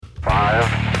5,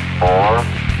 4,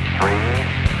 3,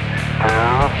 2,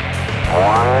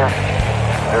 1,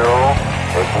 0,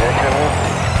 ignition.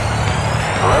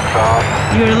 Liftoff.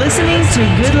 You're listening to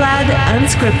Good Lad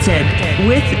Unscripted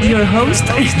with your host.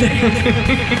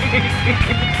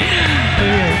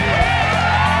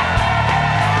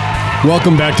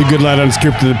 Welcome back to Good Lad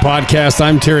Unscripted, the podcast.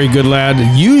 I'm Terry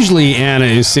Goodlad. Usually Anna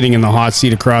is sitting in the hot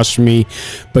seat across from me,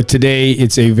 but today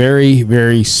it's a very,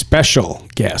 very special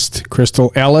guest,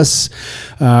 Crystal Ellis.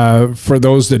 For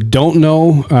those that don't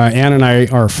know, Anna and I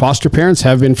are foster parents,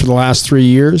 have been for the last 3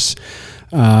 years.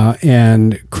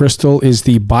 And Crystal is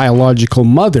the biological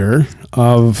mother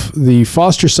of the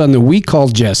foster son that we call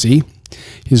Jesse.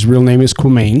 His real name is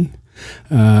Quamain.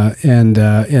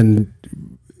 And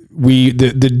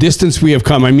the distance we have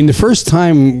come. I mean, the first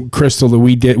time, Crystal, that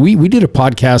we did a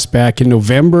podcast back in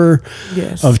November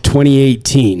of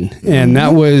 2018, and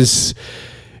that was,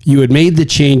 you had made the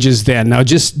changes then. Now,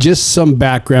 just some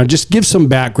background. Just give some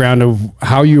background of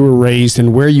how you were raised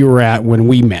and where you were at when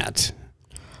we met.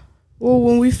 Well,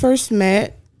 when we first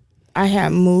met, I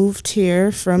had moved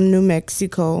here from New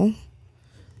Mexico.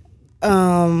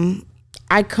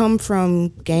 I come from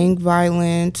gang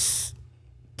violence,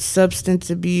 substance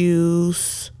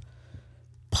abuse,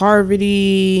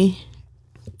 poverty.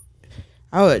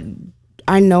 I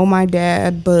know my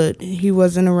dad, but he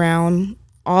wasn't around.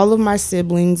 All of my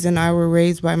siblings and I were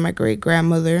raised by my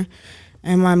great-grandmother,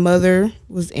 and my mother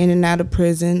was in and out of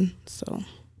prison, so...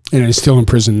 And is still in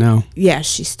prison now. Yeah,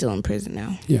 she's still in prison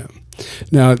now. Yeah.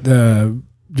 Now, do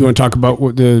you want to talk about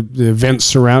what the events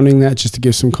surrounding that, just to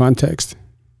give some context?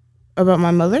 About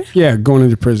my mother? Yeah, going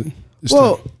into prison.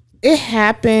 Well, it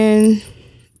happened,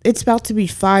 it's about to be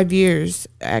 5 years,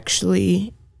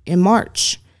 actually, in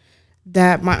March,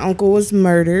 that my uncle was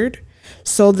murdered.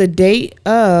 So the date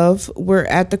of, we're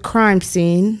at the crime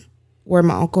scene where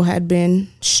my uncle had been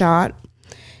shot,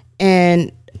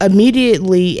 and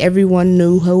immediately everyone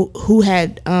knew who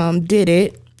had did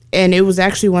it, and it was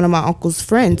actually one of my uncle's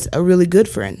friends, a really good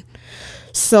friend.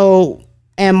 So,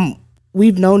 and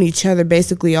we've known each other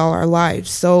basically all our lives,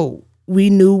 so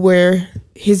we knew where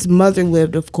his mother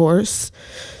lived, of course.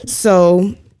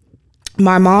 So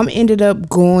my mom ended up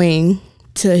going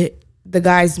to the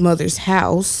guy's mother's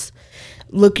house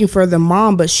looking for the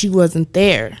mom, but she wasn't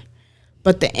there,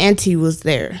 but the auntie was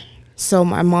there. So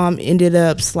my mom ended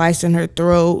up slicing her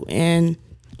throat, and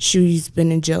she's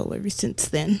been in jail ever since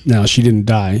then. Now, she didn't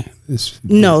die.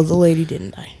 No, the lady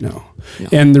didn't die. No.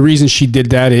 And the reason she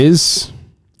did that is?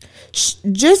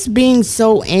 Just being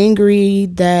so angry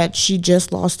that she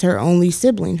just lost her only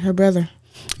sibling, her brother.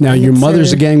 Now, your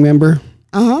mother's a gang member?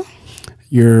 Uh-huh.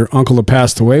 Your uncle that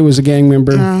passed away was a gang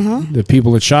member? Uh-huh. The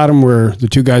people that shot him the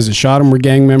two guys that shot him were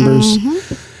gang members?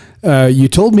 Mm-hmm. You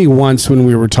told me once when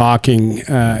we were talking,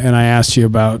 and I asked you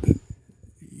about,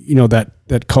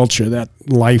 that culture, that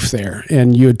life there,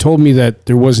 and you had told me that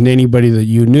there wasn't anybody that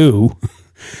you knew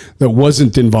that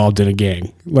wasn't involved in a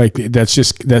gang. Like that's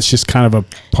just kind of a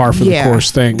par for the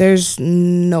course thing. There's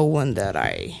no one that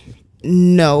I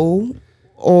know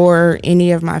or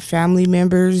any of my family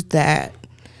members that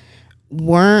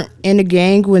weren't in a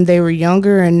gang when they were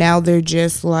younger, and now they're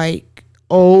just like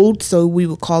old, so we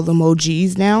would call them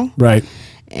OGs now. Right.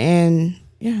 And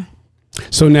yeah.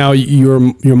 So now your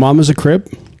mom is a Crip?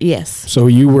 Yes. So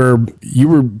you were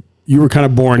kind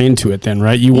of born into it then,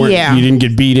 right? You weren't you didn't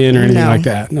get beat in or anything like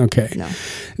that. Okay. No.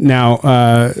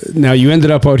 Now you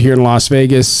ended up out here in Las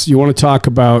Vegas. You want to talk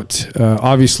about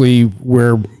obviously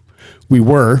where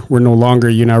we're no longer,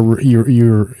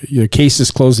 your case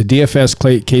is closed. The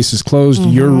DFS case is closed.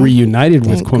 Mm-hmm. You're reunited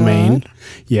with Quamain.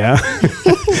 Yeah.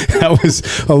 That was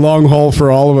a long haul for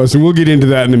all of us. And we'll get into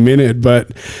that in a minute.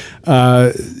 But,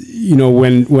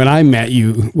 when I met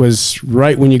you was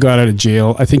right when you got out of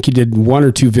jail. I think you did 1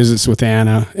 or 2 visits with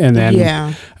Anna. And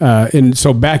then, and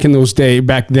so back then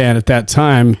at that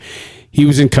time, he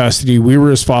was in custody. We were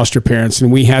his foster parents,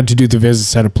 and we had to do the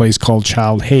visits at a place called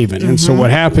Child Haven. Mm-hmm. And so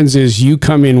what happens is you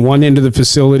come in one end of the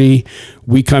facility,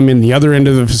 we come in the other end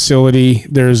of the facility.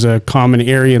 There's a common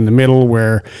area in the middle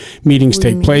where meetings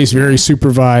take place, very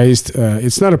supervised.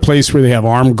 It's not a place where they have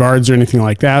armed guards or anything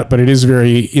like that, but it is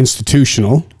very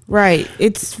institutional. Right.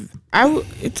 It's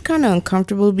kind of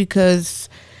uncomfortable because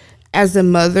as a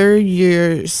mother,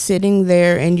 you're sitting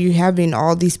there and you're having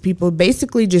all these people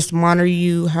basically just monitor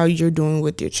you how you're doing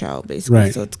with your child, basically.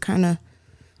 Right. So it's kind of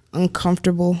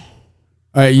uncomfortable.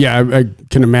 Yeah, I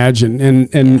can imagine.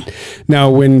 And now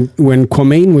when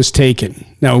Quamain was taken,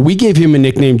 now we gave him a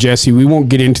nickname, Jesse. We won't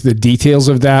get into the details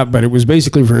of that, but it was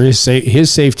basically for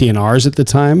his safety and ours at the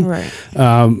time. Right.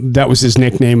 That was his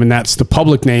nickname, and that's the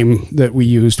public name that we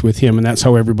used with him, and that's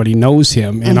how everybody knows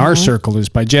him in our circle is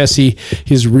by Jesse.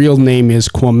 His real name is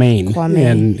Quamain.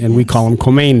 And we call him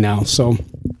Quamain now. So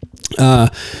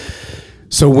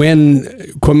when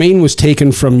Quamain was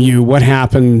taken from you, what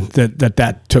happened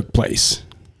that took place?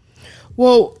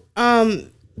 Well,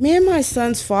 me and my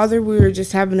son's father, we were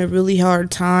just having a really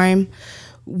hard time.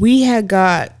 We had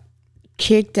got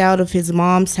kicked out of his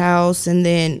mom's house, and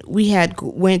then we had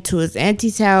went to his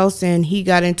auntie's house, and he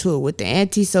got into it with the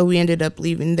auntie, so we ended up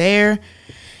leaving there.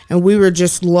 And we were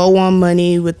just low on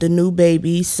money with the new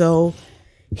baby, so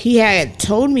he had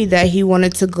told me that he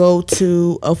wanted to go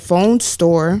to a phone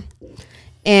store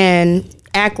and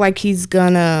act like he's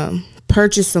gonna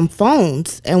purchase some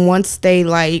phones, and once they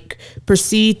like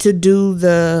proceed to do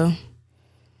the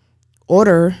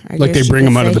order, like they bring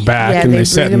them out of the bag and they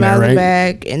set them there, right? Out of the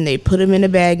bag and they put them in a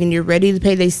bag and you're ready to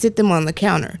pay. They sit them on the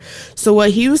counter. So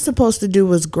what he was supposed to do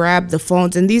was grab the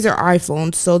phones, and these are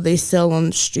iPhones, so they sell on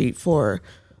the street for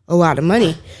a lot of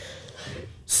money.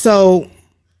 So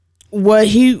what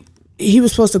he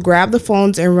was supposed to grab the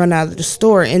phones and run out of the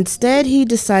store. Instead, he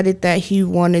decided that he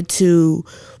wanted to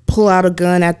pull out a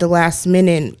gun at the last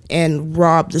minute and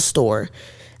rob the store.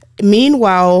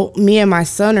 Meanwhile, me and my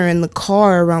son are in the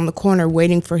car around the corner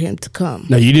waiting for him to come.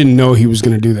 Now, you didn't know he was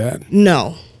going to do that?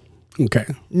 No. Okay.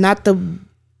 Not the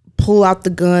pull out the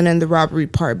gun and the robbery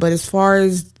part, but as far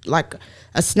as like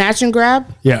a snatch and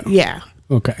grab? Yeah. Yeah.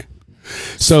 Okay.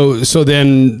 So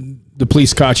then the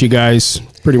police caught you guys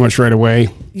pretty much right away?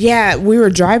 Yeah, we were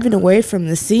driving away from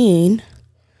the scene,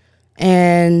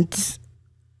 and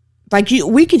like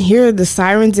we could hear the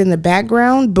sirens in the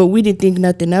background, but we didn't think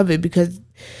nothing of it because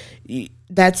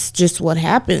that's just what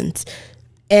happens.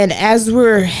 And as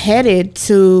we're going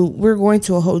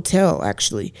to a hotel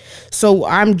actually. So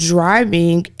I'm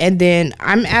driving, and then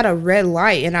I'm at a red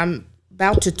light and I'm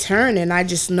about to turn, and I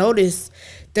just noticed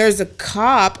there's a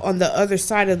cop on the other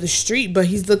side of the street, but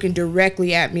he's looking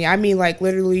directly at me. I mean, like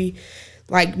literally,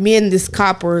 like me and this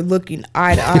cop were looking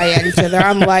eye to eye at each other.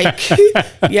 I'm like,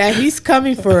 yeah, he's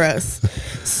coming for us.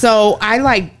 So I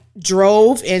like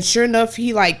drove, and sure enough,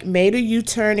 he like made a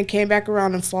U-turn and came back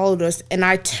around and followed us. And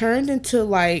I turned into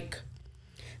like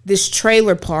this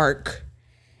trailer park,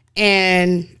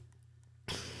 and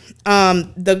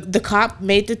the cop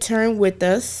made the turn with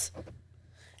us,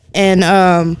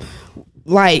 and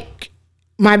like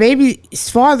my baby's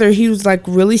father, he was like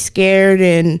really scared,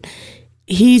 and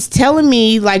he's telling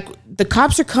me like the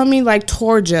cops are coming like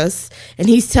towards us, and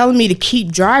he's telling me to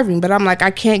keep driving, but I'm like,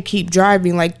 I can't keep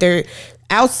driving. Like they're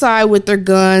outside with their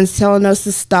guns telling us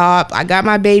to stop. I got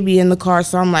my baby in the car,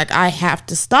 so I'm like, I have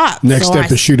to stop. Next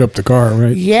step is shoot up the car,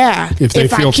 right? Yeah. If they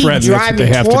feel threatened, that's what they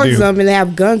have to do. Towards them and they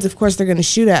have guns, of course they're going to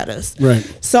shoot at us. Right.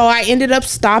 So I ended up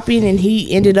stopping, and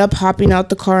he ended up hopping out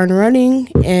the car and running,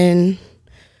 and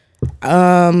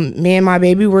me and my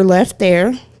baby were left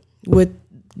there with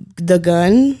the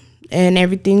gun and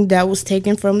everything that was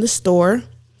taken from the store.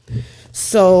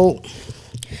 So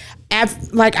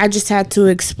I just had to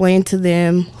explain to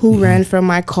them who ran from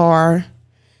my car,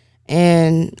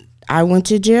 and I went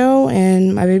to jail,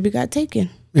 and my baby got taken.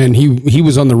 And he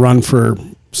was on the run for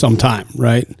some time,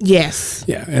 right? Yes.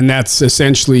 Yeah, and that's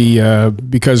essentially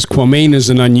because Quamain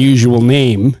is an unusual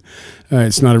name.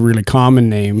 It's not a really common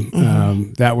name.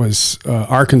 Mm-hmm. That was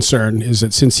our concern, is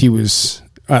that since he was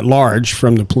at large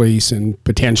from the police and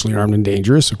potentially armed and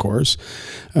dangerous, of course,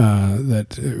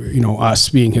 that, us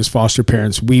being his foster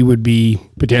parents, we would be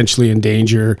potentially in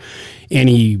danger.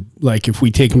 Like if we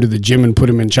take him to the gym and put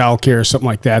him in childcare or something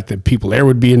like that, that people there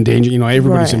would be in danger.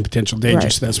 Everybody's in potential danger.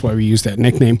 Right. So that's why we use that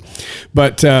nickname.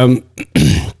 But now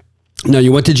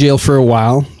you went to jail for a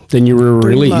while, then you were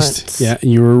released. 3 months. Yeah, and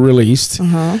you were released.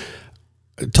 Uh-huh.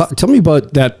 Tell me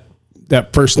about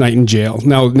that first night in jail.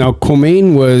 Now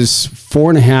Quamain was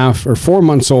 4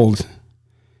 months old.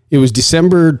 It was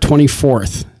December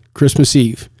 24th, Christmas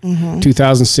Eve,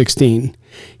 2016.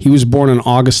 He was born on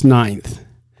August 9th.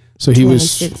 So he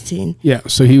was 2016. Yeah,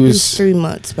 so he was 3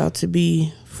 months, about to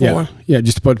be 4. Yeah,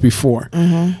 just about to be 4.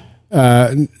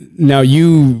 Now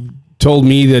you told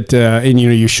me that, and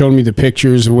you showed me the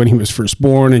pictures of when he was first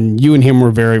born, and you and him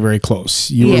were very, very close.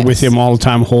 You were with him all the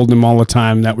time, holding him all the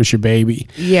time. That was your baby.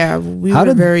 Yeah, we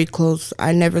were very close.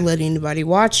 I never let anybody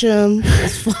watch him.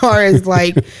 As far as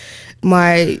like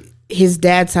his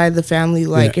dad's side of the family,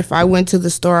 if I went to the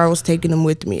store, I was taking him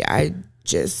with me.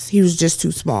 He was just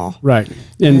too small. Right.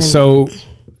 And so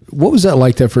what was that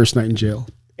like, that first night in jail?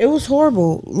 It was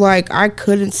horrible. Like, I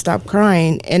couldn't stop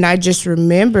crying. And I just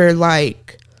remember,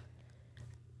 like,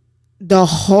 the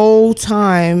whole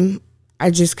time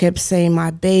I just kept saying, my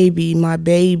baby, my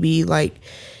baby. Like,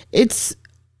 it's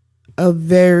a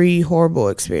very horrible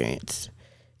experience.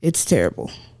 It's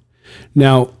terrible.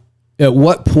 Now, at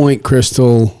what point,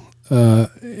 Crystal,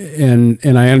 and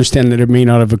I understand that it may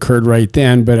not have occurred right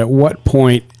then, but at what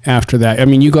point after that, I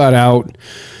mean, you got out,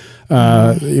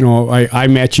 you know, I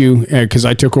met you because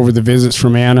I took over the visits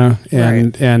from Anna,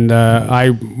 and Right.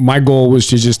 and my goal was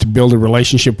to build a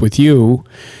relationship with you,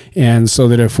 and so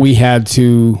that if we had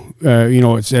to, you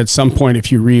know, at some point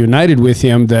if you reunited with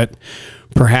him, that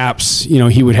perhaps, you know,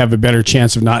 he would have a better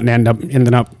chance of not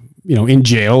ending up, you know, in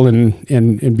jail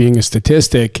and being a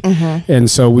statistic. And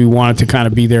so we wanted to kind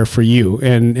of be there for you.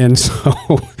 And so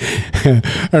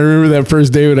I remember that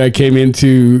first day when I came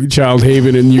into Child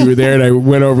Haven and you were there, and I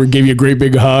went over and gave you a great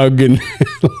big hug and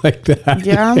like that.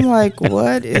 Yeah, I'm like,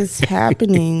 what is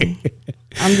happening?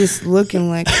 I'm just looking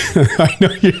like, I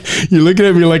know you're looking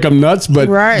at me like I'm nuts, but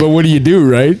Right. but what do you do,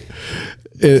 right?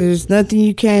 there's nothing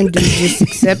you can do. Just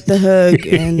accept the hug.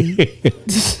 And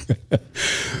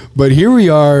But here we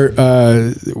are.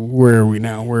 Where are we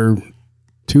now? We're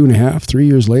 2.5, 3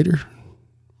 years later.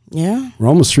 yeah, We're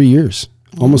almost 3 years.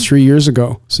 Almost 3 years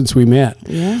ago since we met.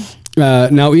 yeah.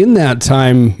 Now, in that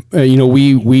time, you know,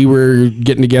 we were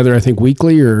getting together, I think,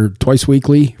 weekly or twice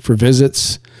weekly for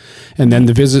visits. And then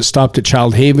the visit stopped at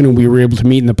Child Haven, and we were able to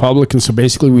meet in the public. And so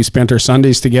basically we spent our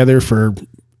Sundays together for,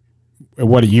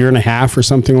 what, a year and a half or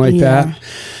something like Yeah. that.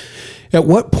 At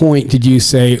what point did you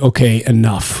say, okay,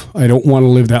 enough, I don't want to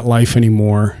live that life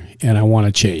anymore and I want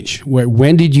to change?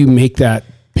 When did you make that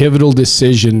pivotal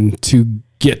decision to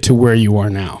get to where you are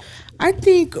now? I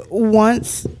think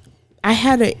once I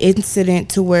had an incident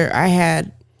to where I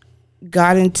had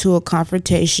got into a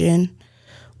confrontation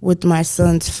with my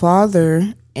son's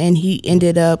father, and he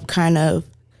ended up kind of,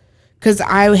 because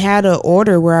I had an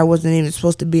order where I wasn't even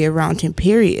supposed to be around him,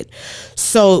 period.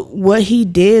 So what he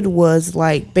did was,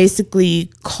 like, basically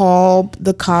call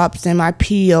the cops and my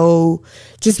PO,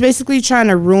 just basically trying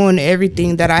to ruin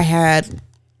everything that I had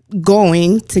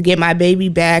going to get my baby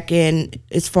back, and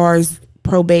as far as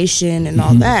probation and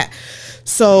all that.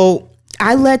 So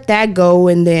I let that go,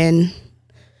 and then,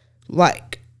 like,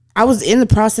 I was in the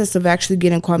process of actually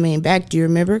getting Kwame back. Do you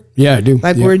remember? Yeah, I do.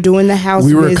 Like, Yeah. we're doing the house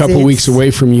We were a couple visits, weeks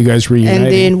away from you guys reuniting.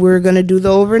 and then we're going to do the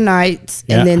overnights,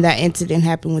 Yeah. and then that incident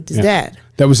happened with his dad.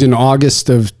 That was in August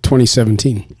of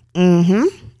 2017.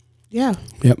 Yeah.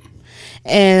 Yep.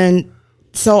 And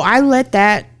so I let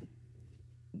that,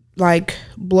 like,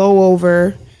 blow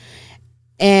over,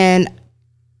 and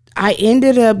I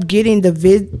ended up getting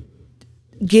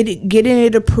getting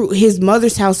it approved, his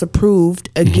mother's house approved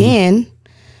again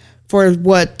for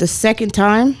what, the second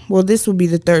time? Well, this will be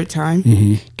the third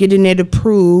time. Getting it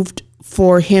approved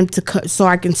for him to so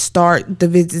I can start the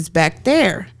visits back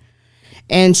there.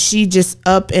 And she just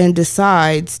up and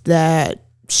decides that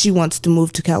she wants to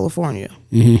move to California.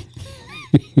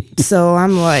 So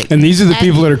I'm like, And these are the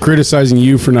people that are criticizing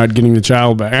you for not getting the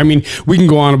child back. I mean, we can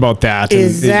go on about that.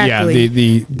 Exactly.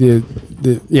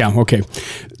 Yeah, okay.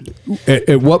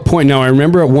 At what point? Now, I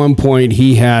remember at one point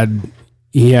he had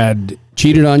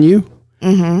cheated on you,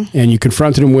 and you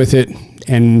confronted him with it,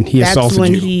 and he that's assaulted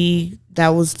when you. that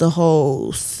was the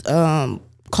whole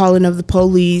calling of the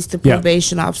police, the Yeah.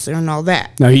 probation officer, and all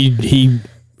that. Now he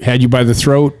had you by the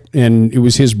throat, and it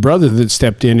was his brother that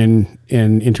stepped in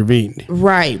and intervened.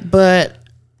 Right, but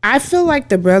I feel like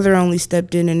the brother only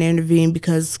stepped in and intervened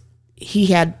because he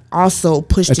had also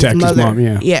pushed Attacked his his mother.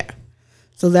 mom, yeah.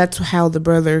 So that's how the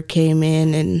brother came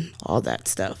in and all that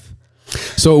stuff.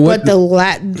 So what? But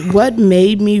what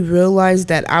made me realize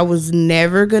that I was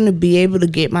never going to be able to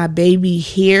get my baby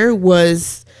here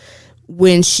was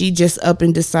when she just up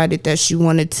and decided that she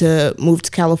wanted to move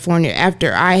to California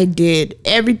after I did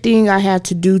everything I had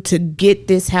to do to get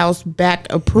this house back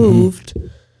approved.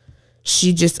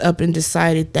 She just up and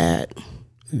decided that.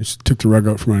 Just took the rug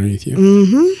out from underneath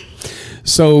you.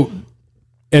 So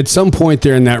at some point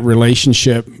there in that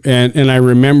relationship, and I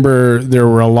remember there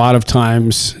were a lot of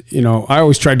times, you know, I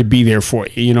always tried to be there for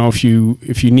you, you know, if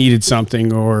you needed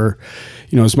something, or,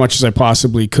 you know, as much as I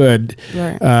possibly could.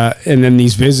 Right. And then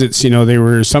these visits, you know, they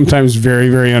were sometimes very,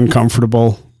 very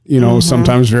uncomfortable, you know,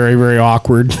 sometimes very, very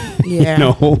awkward, Yeah. you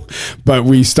know, but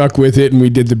we stuck with it and we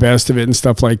did the best of it and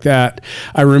stuff like that.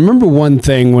 I remember one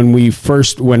thing when we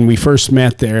first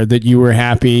met there, that you were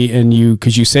happy, and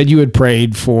because you said you had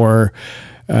prayed for,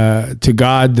 to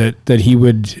God that he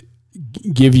would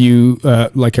give you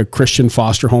like a Christian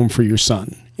foster home for your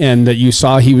son, and that you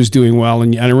saw he was doing well.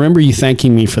 And I remember you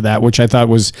thanking me for that, which I thought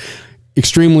was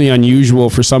extremely unusual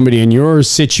for somebody in your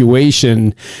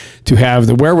situation to have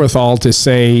the wherewithal to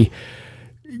say,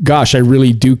 gosh, I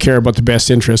really do care about the best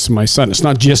interests of my son. It's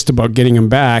not just about getting him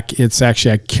back. It's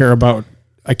actually, I care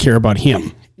about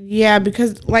him. Yeah,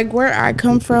 because like where I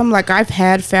come from, like I've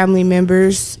had family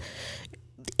members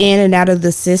in and out of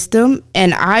the system,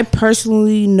 and I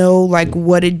personally know like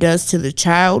what it does to the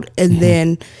child, and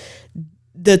then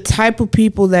the type of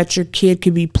people that your kid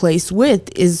could be placed with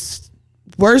is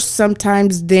worse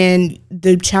sometimes than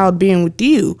the child being with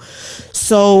you.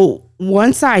 So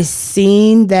once I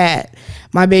seen that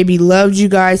my baby loved you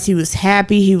guys, he was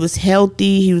happy, he was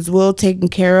healthy, he was well taken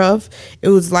care of, it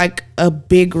was like a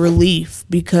big relief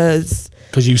because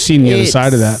you've seen the other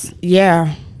side of that.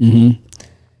 Yeah. Mm-hmm.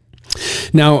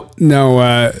 Now,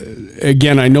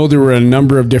 again, I know there were a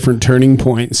number of different turning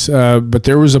points, but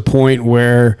there was a point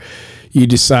where you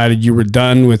decided you were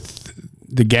done with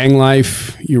the gang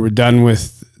life, you were done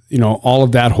with, all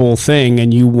of that whole thing,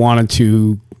 and you wanted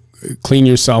to clean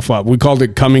yourself up. We called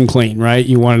it coming clean, right?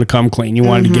 You wanted to come clean. You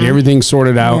wanted to get everything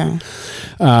sorted out.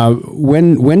 Yeah.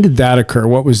 When did that occur?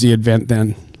 What was the event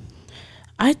then?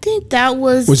 I think that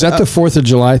was... Was that the 4th of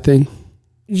July thing?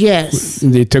 Yes.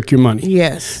 They took your money.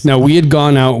 Yes. Now, we had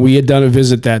gone out. We had done a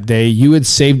visit that day. You had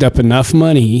saved up enough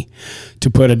money to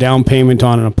put a down payment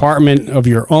on an apartment of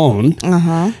your own.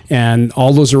 Uh-huh. And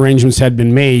all those arrangements had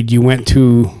been made. You went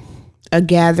to... a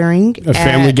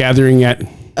family gathering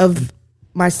of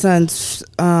my son's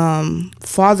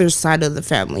father's side of the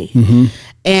family. Mm-hmm.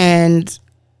 And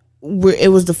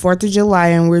it was the 4th of July,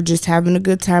 and we're just having a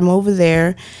good time over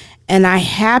there. And I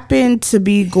happened to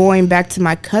be going back to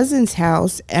my cousin's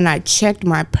house, and I checked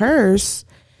my purse,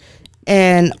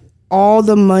 and all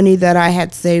the money that I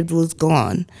had saved was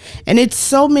gone. And it's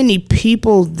so many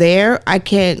people there, I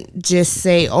can't just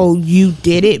say, oh, you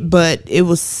did it, but it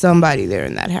was somebody there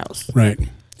in that house. Right.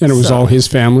 And it was all his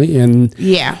family. And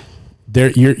yeah,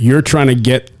 you're trying to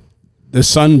get the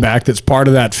son back that's part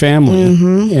of that family,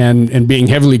 and being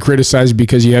heavily criticized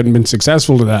because you hadn't been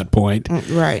successful to that point.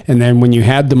 Right. And then when you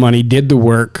had the money, did the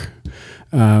work,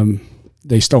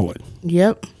 they stole it.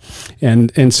 Yep.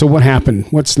 And so what happened?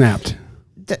 What snapped?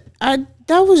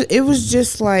 It was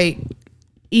just like,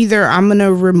 either I'm going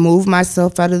to remove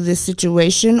myself out of this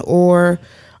situation or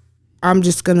I'm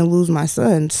just going to lose my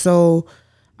son. So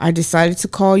I decided to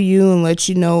call you and let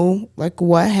you know like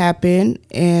what happened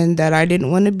and that I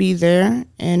didn't want to be there,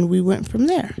 and we went from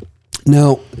there.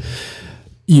 Now,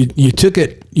 you took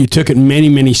it many,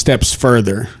 many steps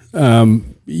further.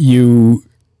 You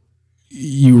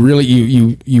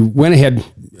went ahead.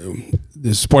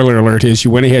 The spoiler alert is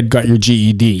you went ahead, got your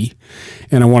GED,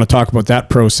 and I want to talk about that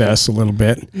process a little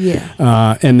bit.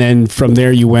 Yeah. And then from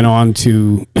there you went on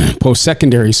to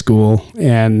post-secondary school,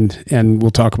 and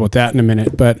we'll talk about that in a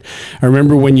minute. But I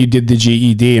remember when you did the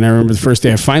GED, and I remember the first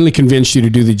day I finally convinced you to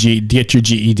do get your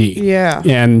GED. Yeah.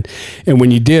 And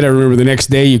when you did, I remember the next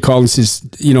day you called and says,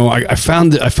 I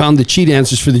found the cheat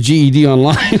answers for the GED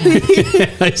online.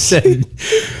 I said,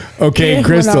 okay,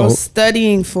 Crystal. When I was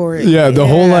studying for it. Yeah, the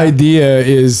whole idea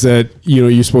is that,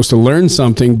 you're supposed to learn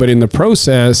something, but in the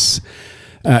process,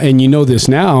 and this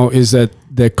now, is that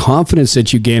the confidence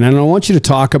that you gain, and I want you to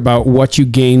talk about what you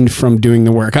gained from doing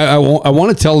the work. I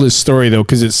want to tell this story, though,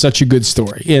 because it's such a good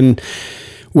story. And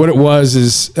what it was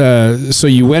is, so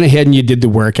you went ahead and you did the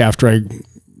work after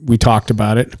we talked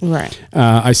about it. Right.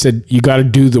 I said, you got to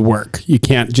do the work. You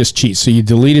can't just cheat. So you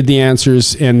deleted the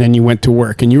answers and then you went to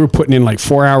work, and you were putting in like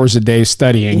 4 hours a day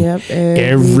studying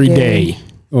every day.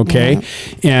 Okay.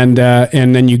 Yeah.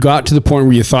 And then you got to the point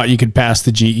where you thought you could pass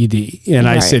the GED. And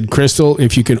I said, Crystal,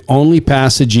 if you can only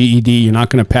pass the GED, you're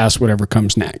not going to pass whatever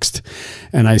comes next.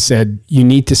 And I said, you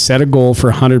need to set a goal for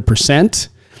 100%.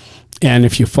 And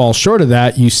if you fall short of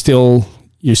that, you're still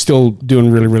doing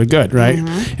really, really good, right?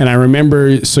 Mm-hmm. And I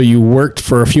remember, so you worked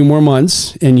for a few more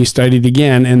months and you studied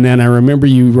again. And then I remember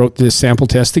you wrote the sample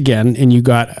test again and you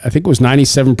got, I think it was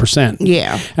 97%.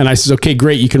 Yeah. And I said, okay,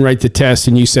 great, you can write the test.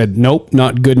 And you said, nope,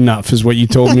 not good enough is what you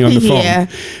told me on the phone. Yeah.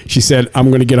 She said, I'm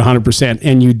going to get 100%.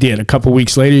 And you did. A couple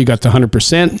weeks later, you got the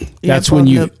 100%. That's when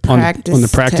you, on the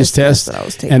practice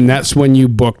test. And that's when you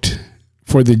booked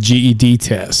for the GED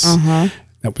test. Uh-huh.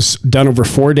 That was done over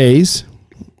 4 days.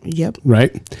 Yep.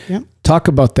 Right? Yep. Talk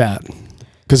about that.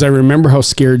 Because I remember how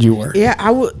scared you were. Yeah,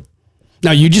 I would.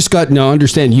 Now,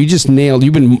 understand,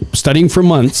 you've been studying for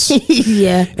months.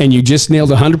 Yeah. And you just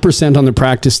nailed 100% on the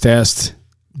practice test,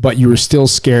 but you were still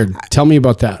scared. Tell me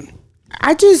about that.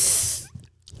 I just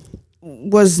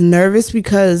was nervous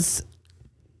because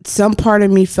some part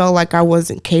of me felt like I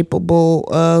wasn't capable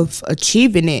of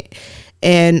achieving it.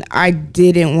 and I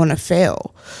didn't want to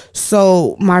fail.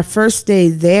 So my first day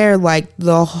there, like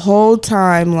the whole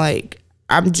time, like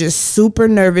I'm just super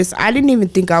nervous. I didn't even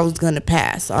think I was going to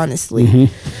pass, honestly.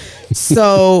 Mm-hmm.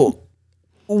 So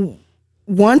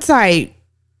once I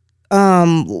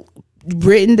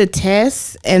written the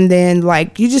test, and then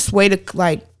like you just wait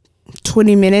like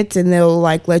 20 minutes and they'll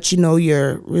like let you know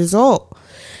your result.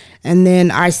 And then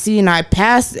I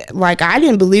passed. Like, I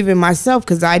didn't believe in myself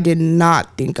because I did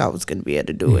not think I was going to be able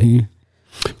to do it.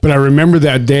 But I remember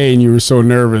that day, and you were so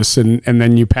nervous, and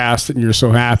then you passed it, and you're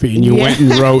so happy, and you went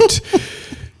and wrote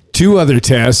 2 other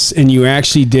tests, and you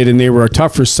actually did, and they were a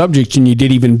tougher subject, and you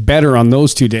did even better on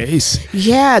those 2 days.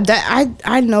 Yeah, that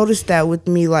I noticed that with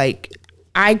me. Like,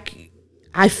 I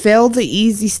failed the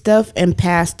easy stuff and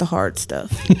passed the hard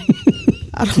stuff.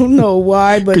 I don't know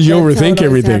why, but because you overthink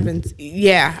everything. Happens.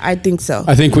 Yeah, I think so.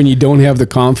 I think when you don't have the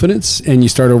confidence and you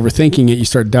start overthinking it, you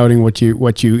start doubting what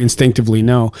you instinctively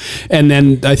know. And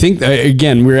then I think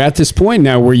again, we're at this point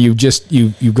now where you've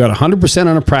got 100%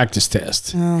 on a practice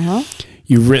test. Uh-huh.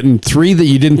 You've written 3 that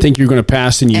you didn't think you were going to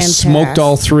pass, and you smoked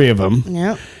all 3 of them.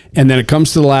 Yep. And then it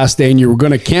comes to the last day, and you were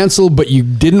going to cancel, but you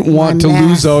didn't want to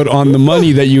lose out on the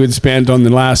money that you had spent on the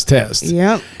last test.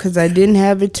 Yep, because I didn't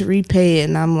have it to repay it,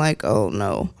 and I'm like, oh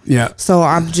no. Yeah. So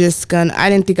I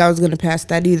didn't think I was going to pass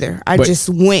that either. I just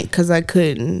went because I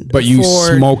couldn't. But you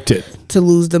smoked it. To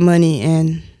lose the money,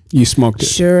 and you smoked it.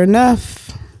 Sure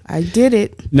enough, I did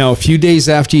it. Now, a few days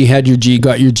after you had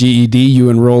got your GED, you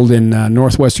enrolled in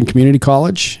Northwestern Community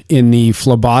College in the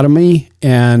phlebotomy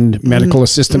and medical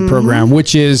assistant program,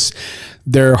 which is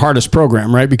their hardest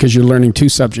program, right? Because you're learning 2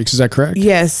 subjects. Is that correct?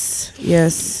 Yes.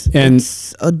 And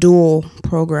it's a dual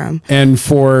program. And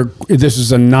this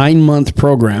is a 9-month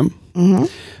program. Mm-hmm.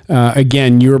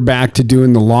 Again, you're back to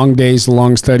doing the long days, the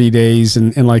long study days,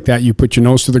 and like that. You put your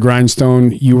nose to the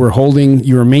grindstone. You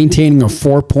were maintaining a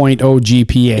 4.0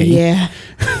 GPA. Yeah.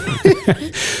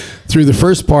 Through the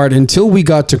first part until we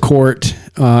got to court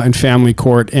and family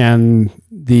court, and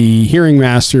the hearing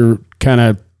master kind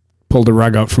of pulled the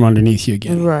rug out from underneath you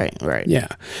again. Right. Yeah.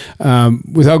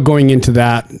 Without going into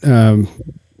that,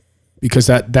 because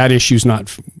that issue's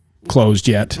not closed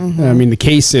yet. Mm-hmm. I mean, the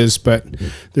case is, but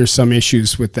there's some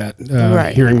issues with that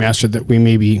hearing master that we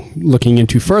may be looking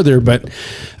into further. But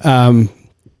from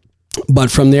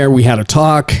there, we had a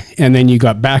talk, and then you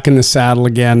got back in the saddle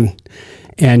again,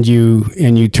 and you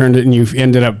turned it, and you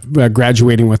ended up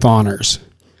graduating with honors.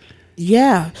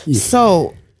 Yeah.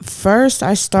 So first,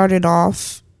 I started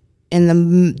off in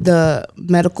the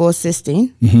medical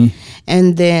assisting, mm-hmm.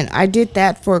 and then I did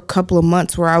that for a couple of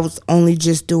months where I was only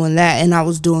just doing that, and I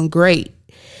was doing great.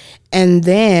 And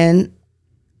then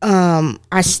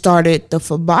I started the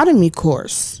phlebotomy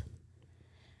course,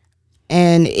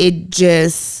 and it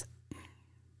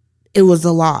was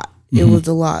a lot. Mm-hmm. It was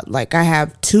a lot. Like, I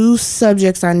have 2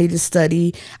 subjects I need to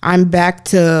study. I'm back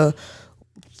to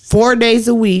 4 days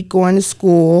a week going to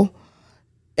school.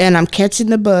 And I'm catching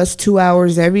the bus 2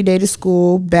 hours every day to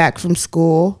school, back from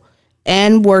school,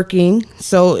 and working.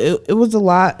 So it was a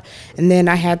lot. And then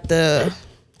I had the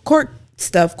court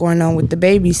stuff going on with the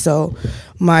baby. So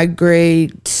my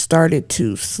grade started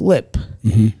to slip.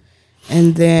 Mm-hmm.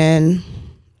 And then,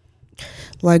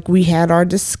 like, we had our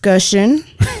discussion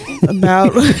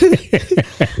about...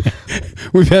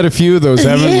 We've had a few of those,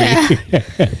 haven't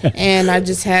we? And I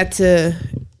just had to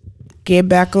get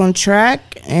back on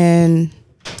track and...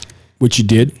 Which you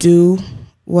did? Do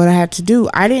what I had to do.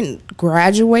 I didn't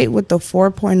graduate with the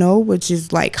 4.0, which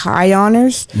is like high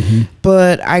honors, mm-hmm.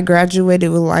 but I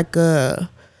graduated with like a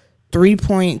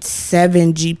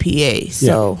 3.7 GPA.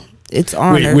 So it's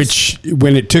honors. Which,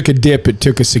 when it took a dip, it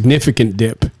took a significant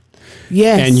dip.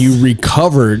 Yes. And you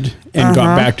recovered and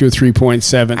got back to a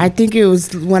 3.7. I think it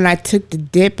was when I took the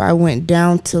dip, I went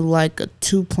down to like a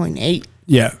 2.8.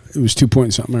 Yeah, it was 2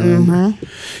 point something, I remember.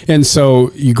 Mm-hmm. And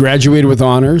so you graduated with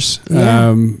honors.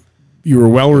 Yeah. You were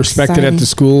well respected at the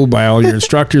school by all your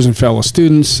instructors and fellow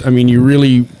students. I mean, you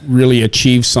really, really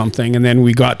achieved something. And then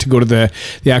we got to go to the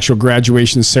actual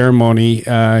graduation ceremony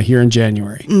here in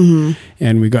January. Mm-hmm.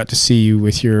 And we got to see you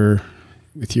with your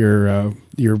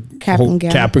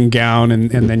cap and gown,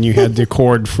 and then you had the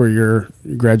cord for your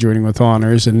graduating with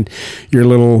honors, and your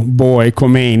little boy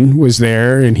Quamain was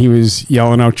there, and he was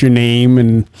yelling out your name.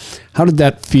 And how did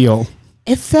that feel?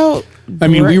 It felt... I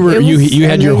mean, you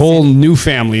had your whole new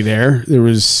family there. There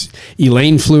was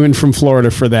Elaine flew in from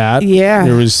Florida for that. Yeah.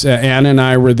 There was Anna and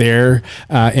I were there.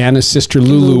 Anna's sister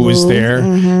Lulu was there,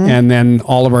 mm-hmm. and then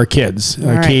all of our kids,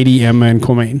 right. Katie, Emma, and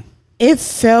Quamain. It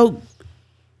felt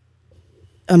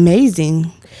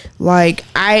amazing. Like,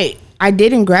 I I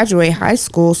didn't graduate high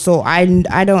school, so I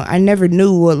never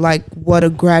knew what a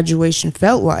graduation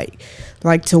felt like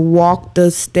to walk the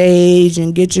stage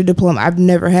and get your diploma. I've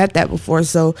never had that before,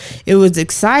 so it was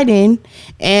exciting.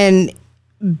 And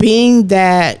being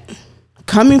that,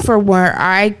 coming from where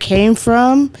I came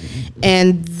from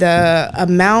and the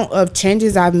amount of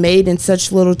changes I've made in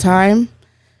such little time,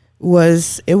 it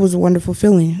was a wonderful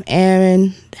feeling.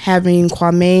 And having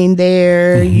Kwame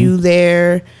there, you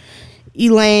there,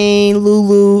 Elaine,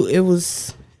 Lulu, it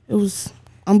was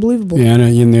unbelievable. Yeah,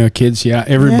 and the kids,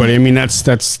 everybody. Yeah. I mean,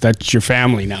 that's your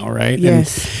family now, right?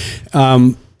 Yes.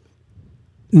 And,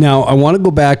 now I want to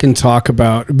go back and talk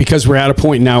about, because we're at a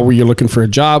point now where you're looking for a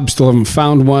job, still haven't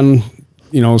found one,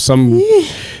 and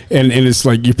it's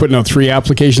like you're putting out 3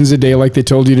 applications a day like they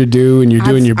told you to do, and you're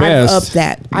doing your best. I've upped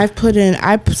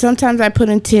that. Sometimes I put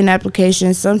in 10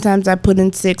 applications, sometimes I put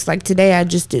in 6. Like today I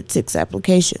just did 6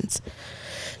 applications.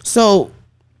 So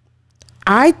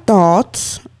I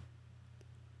thought,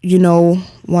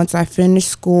 once I finished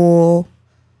school,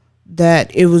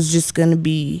 that it was just going to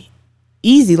be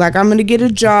easy. Like, I'm going to get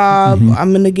a job. I'm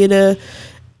going to get I'm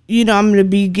going to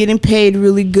be getting paid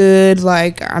really good.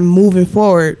 Like, I'm moving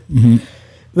forward.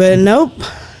 But nope,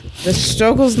 the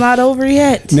struggle's not over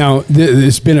yet. Now,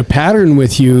 there's been a pattern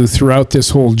with you throughout this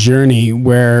whole journey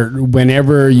where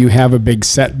whenever you have a big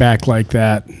setback like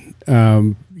that,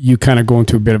 you kind of go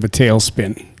into a bit of a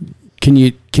tailspin. Can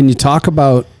you talk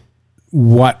about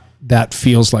what that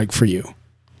feels like for you?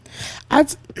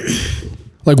 What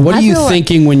are you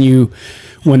thinking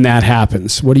when that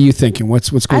happens? What are you thinking?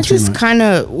 What's going through your mind? I just kind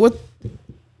of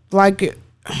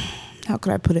how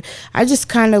could I put it? I just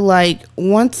kind of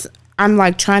once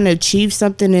I'm trying to achieve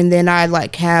something, and then I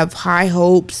have high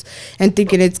hopes and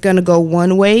thinking it's gonna go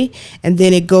one way, and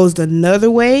then it goes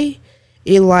another way.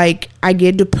 I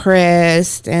get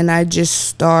depressed and I just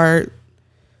start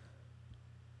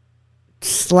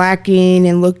slacking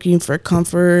and looking for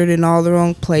comfort in all the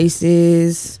wrong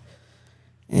places.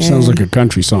 Sounds like a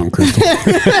country song, Crystal.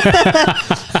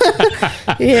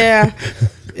 Yeah.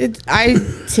 I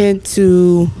tend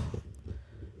to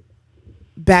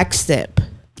backstep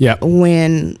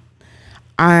when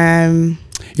I'm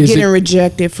getting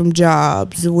rejected from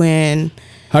jobs.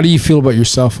 How do you feel about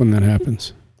yourself when that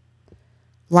happens?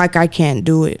 Like I can't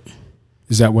do it.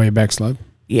 Is that why you backslide?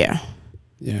 Yeah.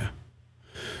 Yeah.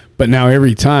 But now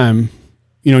every time,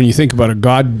 when you think about it,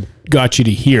 God got you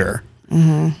to here.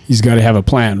 He's got to have a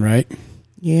plan, right?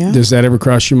 Yeah. Does that ever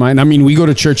cross your mind? I mean, we go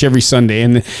to church every Sunday,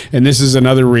 and this is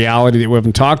another reality that we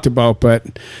haven't talked about,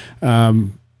 but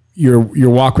your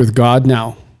walk with God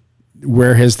now,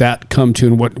 where has that come to,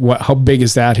 and how big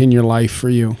is that in your life for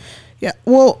you? Yeah.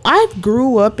 Well, I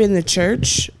grew up in the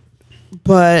church,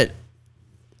 but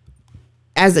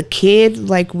as a kid,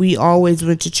 we always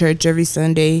went to church every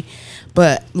Sunday.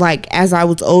 But as I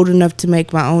was old enough to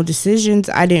make my own decisions,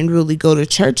 I didn't really go to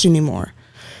church anymore.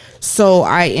 So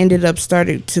I ended up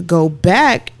starting to go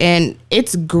back, and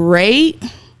it's great.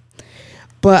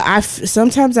 But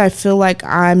sometimes I feel like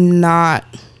I'm not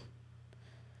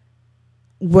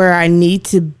where I need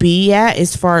to be at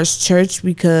as far as church,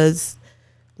 because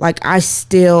I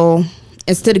still,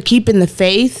 instead of keeping the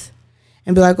faith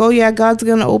and be like, oh yeah, God's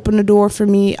going to open the door for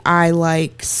me,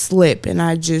 I slip, and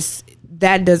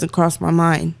that doesn't cross my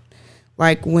mind.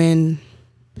 When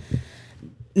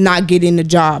not getting a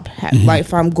job,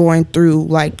 if I'm going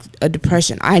through a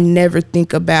depression, I never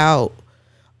think about,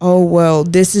 oh, well,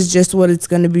 this is just what it's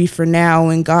going to be for now,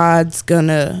 and God's going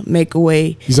to make a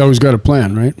way. He's always got a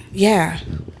plan, right? Yeah.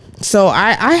 So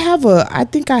I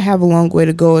think I have a long way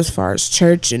to go as far as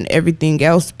church and everything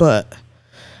else, but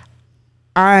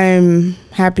I'm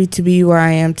happy to be where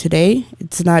I am today.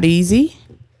 It's not easy,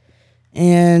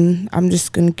 and I'm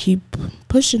just going to keep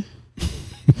pushing.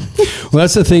 Well,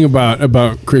 that's the thing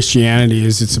about Christianity,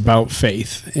 is it's about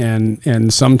faith,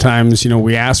 and sometimes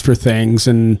we ask for things,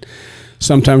 and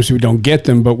sometimes we don't get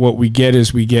them, but what we get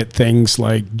is we get things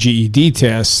like GED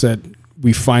tests that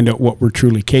we find out what we're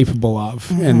truly capable of.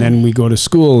 And then we go to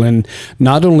school, and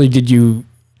not only did you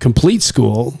complete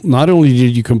school, not only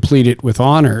did you complete it with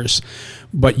honors,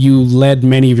 but you led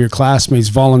many of your classmates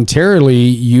voluntarily.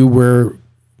 You were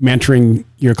mentoring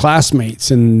your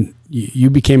classmates, and you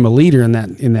became a leader in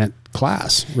that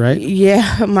class, right?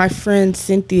 Yeah, my friend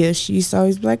Cynthia, she used to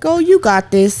always be like, oh, you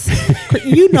got this.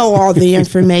 You know all the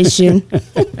information.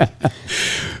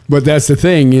 But that's the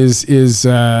thing is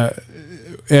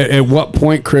at what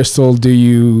point, Crystal, do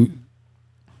you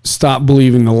stop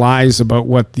believing the lies about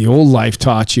what the old life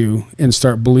taught you and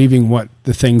start believing what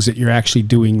the things that you're actually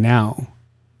doing now?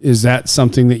 Is that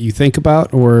something that you think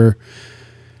about, or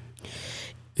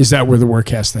Is that where the work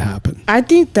has to happen? I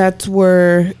think that's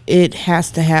where it has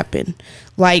to happen.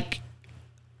 Like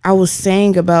I was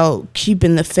saying about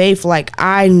keeping the faith, like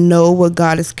I know what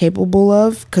God is capable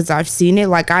of because I've seen it.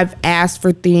 Like I've asked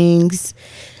for things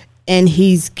and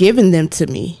he's given them to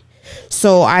me.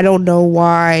 So I don't know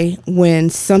why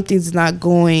when something's not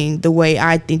going the way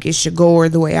I think it should go or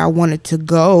the way I want it to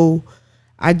go,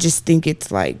 I just think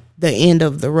it's like the end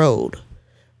of the road.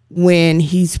 When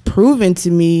he's proven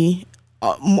to me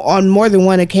on more than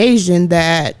one occasion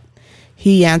that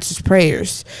he answers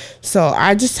prayers. So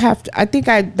I just have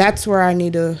to, that's where I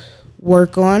need to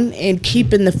work on and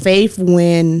keeping the faith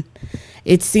when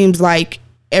it seems like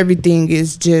everything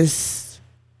is just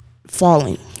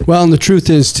falling. Well, and the truth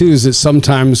is too, is that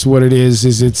sometimes what it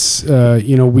is it's,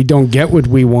 we don't get what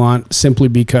we want simply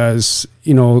because,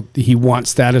 he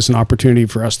wants that as an opportunity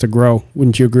for us to grow.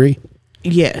 Wouldn't you agree?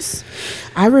 Yes.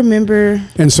 I remember.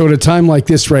 And so at a time like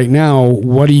this right now,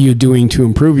 what are you doing to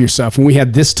improve yourself? And we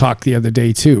had this talk the other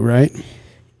day too, right?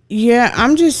 Yeah,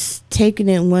 I'm just taking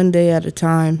it one day at a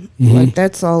time. Mm-hmm. Like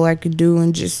that's all I could do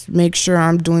and just make sure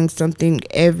I'm doing something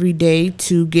every day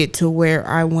to get to where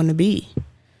I want to be.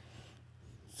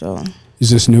 So. Is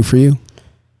this new for you?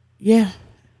 Yeah,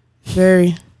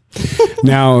 very.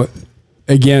 Now,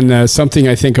 again, something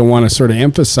I think I want to sort of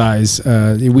emphasize,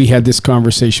 we had this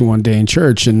conversation one day in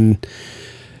church and,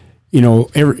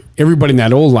 everybody in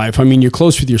that old life, I mean, you're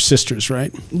close with your sisters,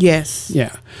 right? Yes.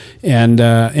 Yeah.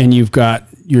 And you've got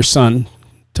your son,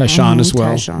 Tyshawn, as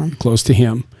well, Tyshawn. Close to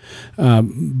him.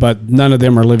 But none of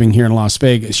them are living here in Las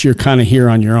Vegas. You're kind of here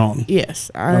on your own.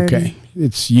 Yes. Okay.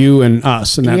 It's you and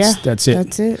us, and that's it.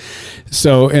 That's it.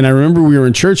 So, and I remember we were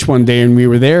in church one day and we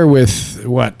were there with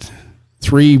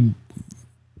 3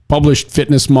 published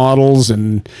fitness models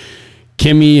and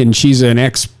Kimmy, and she's an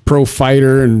ex-pro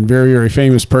fighter and very, very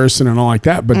famous person and all like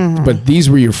that. But these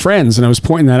were your friends, and I was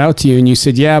pointing that out to you, and you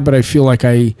said, yeah, but I feel like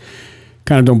I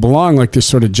kind of don't belong, like they're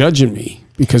sort of judging me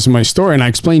because of my story. And I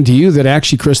explained to you that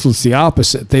actually, Crystal, it's the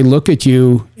opposite. They look at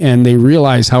you and they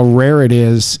realize how rare it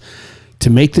is to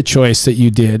make the choice that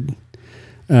you did,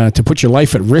 to put your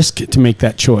life at risk to make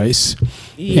that choice,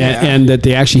 and that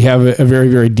they actually have a very,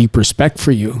 very deep respect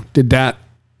for you. Do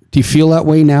you feel that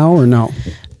way now or no?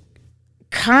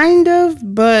 Kind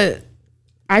of, but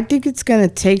I think it's going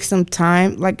to take some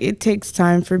time. Like it takes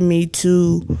time for me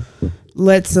to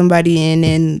let somebody in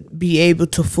and be able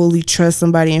to fully trust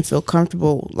somebody and feel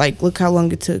comfortable. Like look how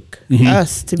long it took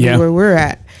us to be where we're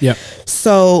at. Yeah.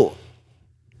 So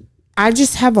I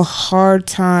just have a hard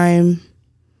time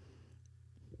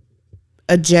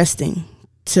adjusting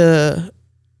to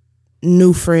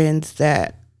new friends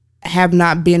that have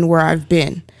not been where I've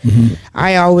been. Mm-hmm.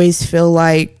 I always feel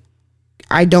like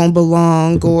I don't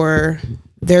belong or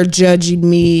they're judging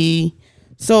me.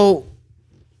 So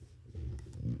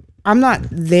I'm not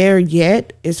there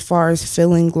yet as far as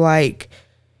feeling like,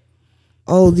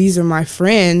 oh, these are my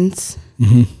friends.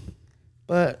 Mm-hmm.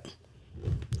 But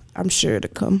I'm sure to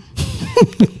come.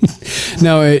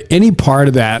 Now, any part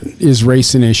of that is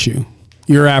race an issue.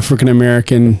 You're African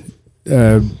American.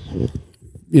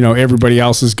 Everybody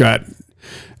else has got,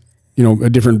 a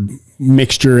different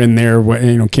mixture in there.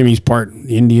 Kimmy's part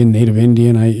Indian, Native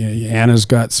Indian. Anna's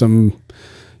got some,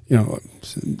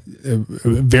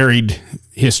 varied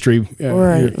history,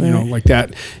 right. Like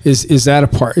that. Is that a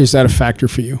part? Is that a factor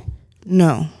for you?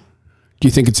 No. Do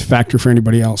you think it's a factor for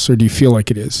anybody else, or do you feel like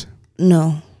it is?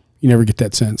 No. You never get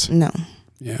that sense? No.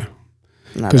 Yeah.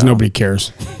 Because nobody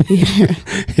cares. Yeah.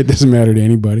 It doesn't matter to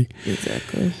anybody.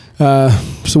 Exactly.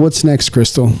 So what's next,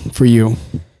 Crystal, for you?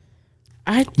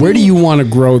 Where do you want to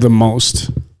grow the most?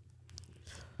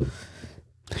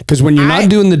 Because when you're not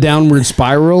doing the downward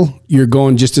spiral, you're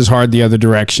going just as hard the other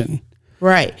direction.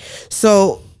 Right.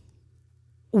 So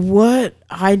what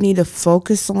I need to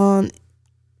focus on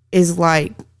is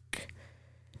like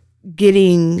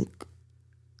getting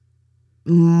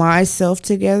myself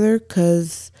together,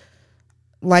 because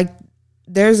like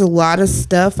there's a lot of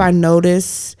stuff I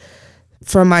notice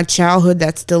from my childhood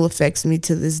that still affects me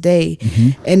to this day.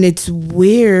 Mm-hmm. And it's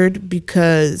weird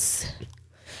because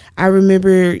I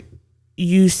remember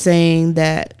you saying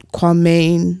that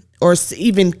Kwame or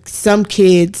even some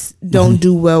kids don't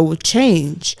do well with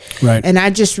change. Right. And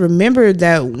I just remember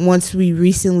that once we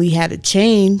recently had a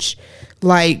change,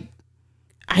 like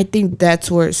I think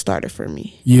that's where it started for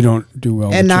me. You don't do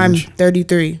well and with change. I'm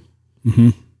 33. Mm-hmm.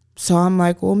 So I'm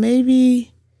like, well,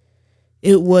 maybe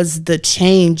it was the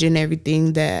change and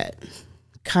everything that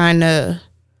kind of...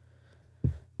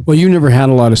 Well, you never had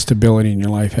a lot of stability in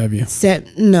your life, have you?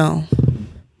 No.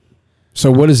 So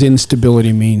what does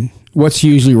instability mean? What's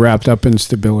usually wrapped up in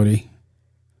stability?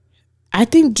 I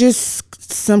think just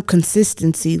some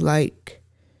consistency, like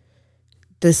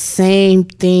the same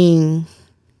thing,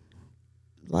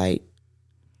 like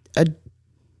a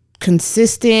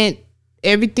consistent,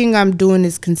 everything I'm doing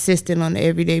is consistent on an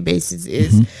everyday basis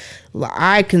is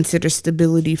I consider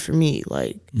stability for me.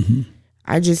 Like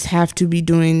I just have to be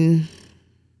doing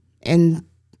and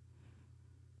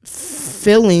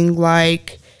feeling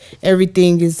like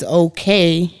everything is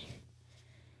okay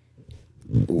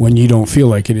when you don't feel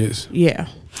like it is. Yeah.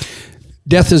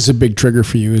 Death is a big trigger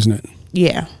for you, isn't it?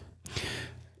 Yeah.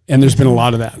 And there's been a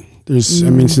lot of that. There's, I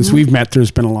mean, since we've met,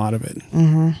 there's been a lot of it.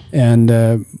 And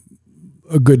a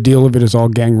good deal of it is all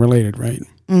gang related, right?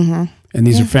 And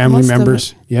these are family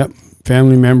members. Yep.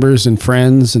 Family members and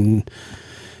friends and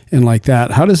like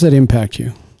that. How does that impact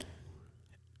you?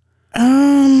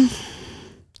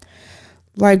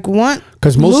 Like what?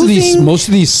 Because most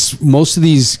of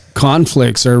these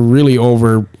conflicts are really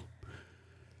over.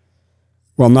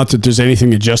 Well, not that there's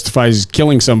anything that justifies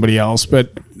killing somebody else,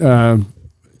 but a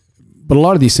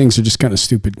lot of these things are just kind of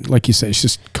stupid. Like you say, it's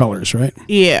just colors, right?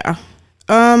 Yeah.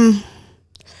 I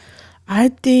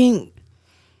think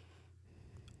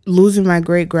losing my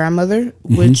great grandmother,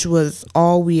 which was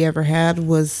all we ever had,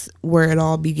 was where it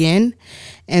all began,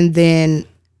 and then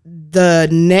the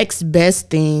next best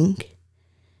thing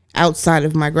outside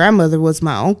of my grandmother was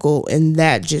my uncle, and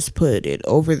that just put it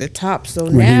over the top. So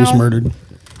when he was murdered.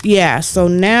 Yeah. So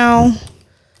now,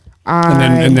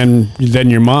 and then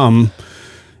your mom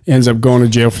ends up going to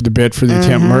jail for the bit for the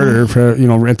attempt murder for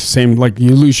at the same, like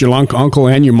you lose your uncle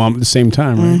and your mom at the same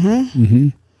time,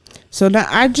 right? So now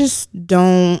I just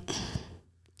don't.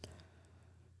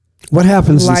 What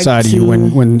happens inside of you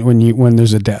when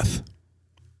there's a death?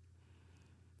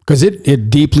 Because it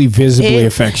deeply, visibly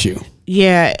affects you.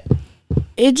 Yeah,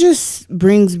 it just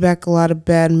brings back a lot of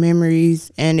bad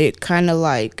memories, and it kind of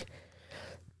like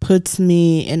puts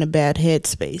me in a bad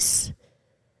headspace.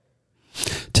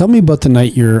 Tell me about the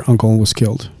night your uncle was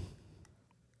killed.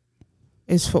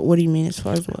 What do you mean as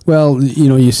far as what? Well,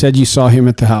 you said you saw him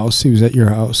at the house. He was at your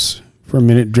house for a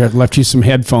minute, left you some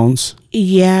headphones.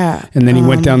 Yeah. And then he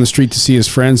went down the street to see his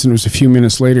friends, and it was a few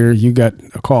minutes later you got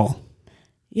a call.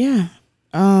 Yeah.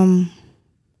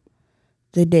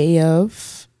 The day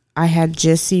of, I had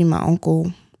just seen my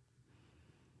uncle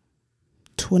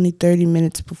 20, 30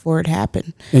 minutes before it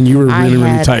happened. And you were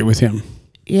really tight with him.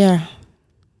 Yeah.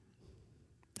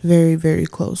 Very, very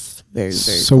close. Very, very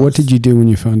close. So what did you do when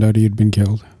you found out he had been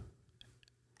killed?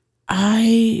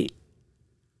 I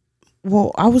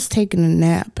was taking a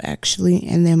nap, actually,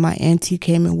 and then my auntie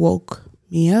came and woke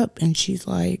me up, and she's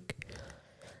like,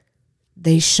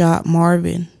 they shot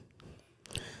Marvin.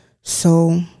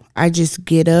 So I just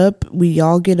get up. We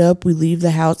all get up. We leave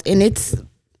the house, and it's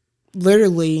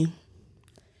literally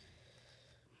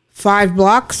 5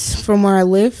 blocks from where I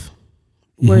live,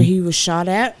 where he was shot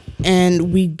at.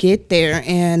 And we get there,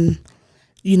 and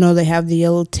they have the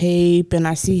yellow tape, and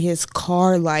I see his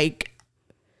car like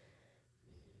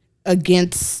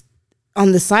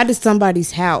on the side of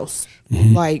somebody's house,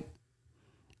 like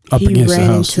up he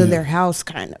ran into their house,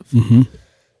 kind of.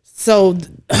 So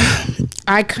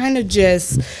I kind of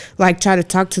just like try to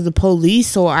talk to the police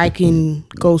so I can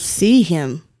go see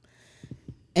him,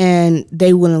 and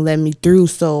they wouldn't let me through.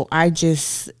 So I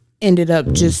just ended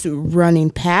up just running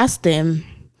past them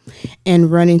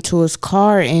and running to his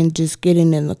car and just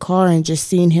getting in the car and just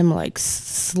seeing him like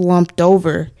slumped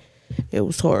over. It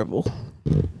was horrible.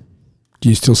 Do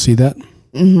you still see that?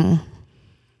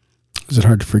 Is it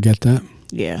hard to forget that?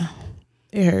 Yeah,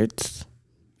 it hurts.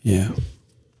 Yeah.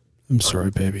 I'm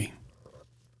sorry, baby.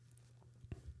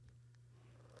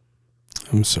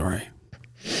 I'm sorry.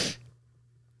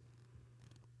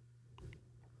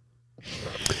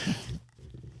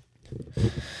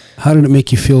 How did it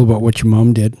make you feel about what your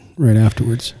mom did right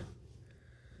afterwards?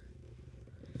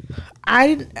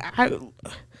 I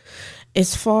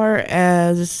as far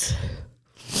as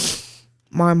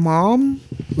my mom,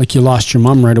 like you lost your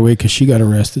mom right away because she got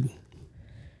arrested.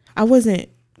 I wasn't,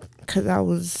 because I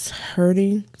was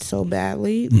hurting so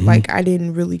badly. Like I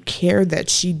didn't really care that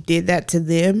she did that to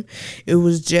them. It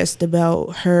was just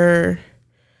about her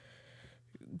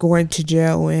going to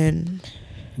jail and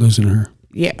losing her.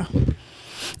 Yeah.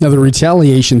 Now the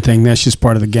retaliation thing, that's just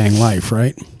part of the gang life,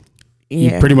 right?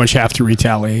 Yeah. You pretty much have to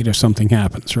retaliate if something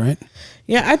happens, right?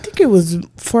 Yeah, I think it was,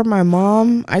 for my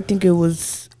mom, I think it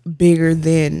was bigger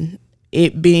than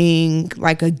it being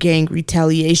like a gang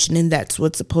retaliation, and that's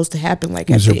what's supposed to happen. Like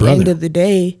at the end of the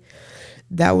day,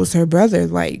 that was her brother.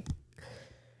 Like,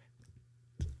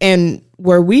 and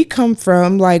where we come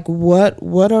from, like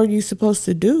what are you supposed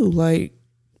to do? Like,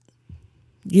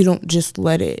 you don't just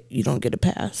let it, you don't get a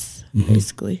pass,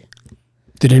 basically.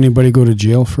 Did anybody go to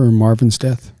jail for Marvin's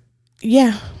death?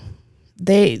 Yeah.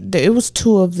 It was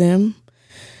 2 of them.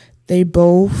 They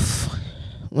both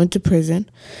went to prison.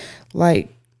 Like,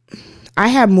 I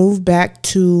had moved back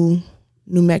to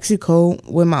New Mexico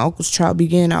when my uncle's trial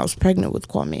began. I was pregnant with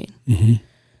Kwame. Mm-hmm.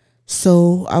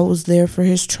 So I was there for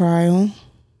his trial.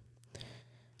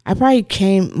 I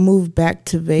probably moved back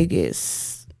to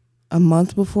Vegas a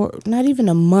month before, not even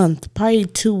a month, probably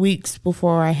 2 weeks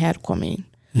before I had Kwame.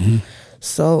 Mm-hmm.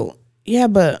 So, yeah,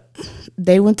 but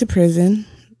they went to prison.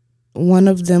 One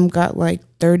of them got like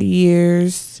 30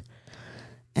 years,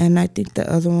 and I think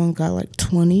the other one got like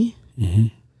 20. Mm-hmm.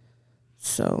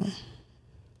 So.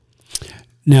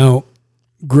 Now,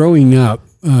 growing up,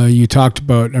 you talked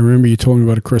about, I remember you told me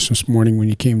about a Christmas morning when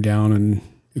you came down and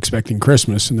expecting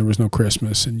Christmas, and there was no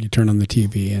Christmas, and you turned on the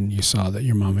TV and you saw that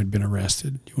your mom had been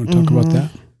arrested. Do you want to talk about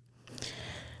that?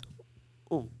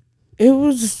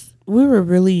 We were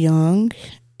really young,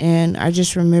 and I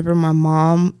just remember my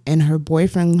mom and her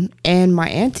boyfriend and my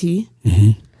auntie.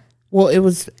 Mm-hmm. Well, it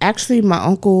was actually my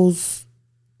uncle's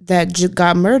that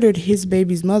got murdered, his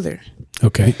baby's mother.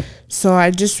 Okay. So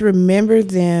I just remember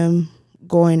them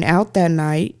going out that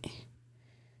night,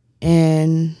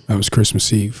 and that was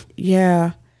Christmas Eve.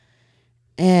 Yeah.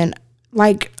 And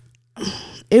like,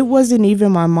 it wasn't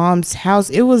even my mom's house.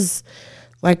 It was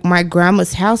like my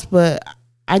grandma's house, but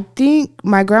I think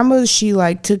my grandma, she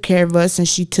like took care of us, and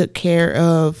she took care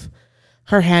of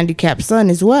her handicapped son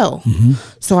as well. Mm-hmm.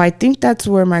 So I think that's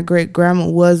where my great grandma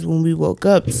was when we woke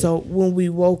up. So when we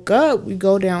woke up, we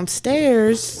go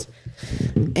downstairs,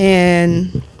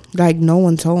 and like no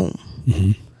one's home.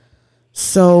 Mm-hmm.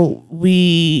 So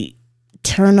we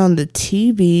turn on the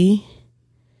TV,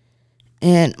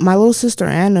 and my little sister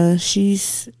Anna, she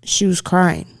was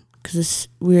crying because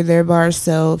we were there by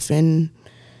ourselves, and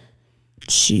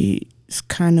she's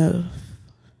kind of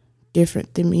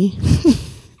different than me.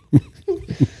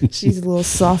 She's a little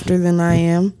softer than I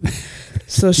am.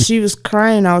 So she was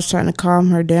crying. I was trying to calm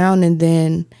her down, and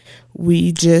then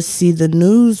we just see the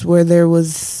news where there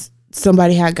was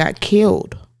somebody had got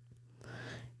killed.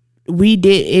 It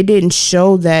didn't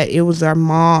show that it was our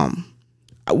mom.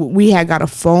 We had got a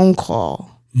phone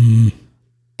call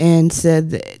and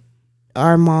said that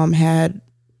our mom had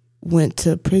went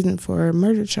to prison for a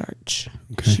murder charge.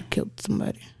 Okay. She killed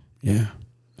somebody. Yeah.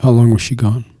 How long was she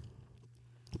gone?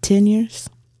 10 years.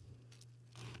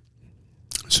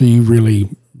 So you really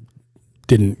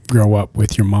didn't grow up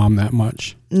with your mom that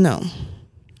much? No.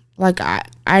 Like,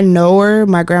 I know her.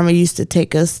 My grandma used to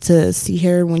take us to see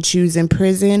her when she was in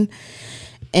prison.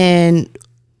 And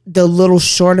the little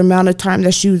short amount of time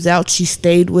that she was out, she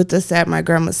stayed with us at my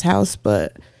grandma's house.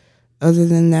 But other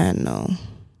than that, no.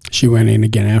 She went in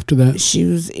again after that? She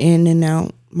was in and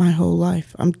out my whole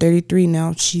life. I'm 33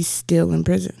 now. She's still in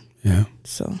prison. Yeah.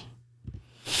 So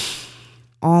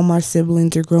all my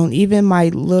siblings are grown. Even my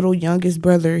little youngest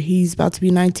brother, he's about to be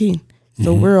 19.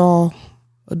 So we're all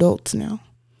adults now.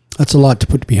 That's a lot to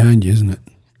put behind you, isn't it?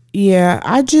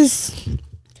 Yeah,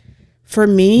 for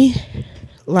me,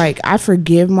 like, I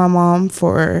forgive my mom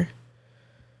for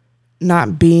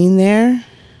not being there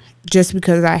just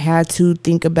because I had to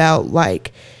think about,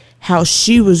 like, how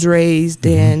she was raised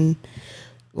and,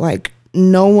 like,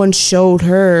 no one showed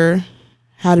her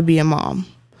how to be a mom.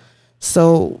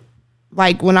 So,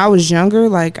 like, when I was younger,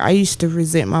 like, I used to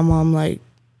resent my mom, like,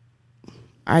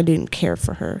 I didn't care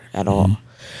for her at all.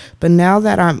 But now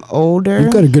that I'm older...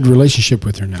 You've got a good relationship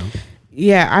with her now.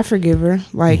 Yeah, I forgive her.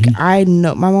 Like, I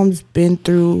know my mom's been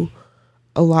through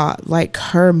a lot. Like,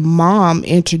 her mom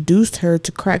introduced her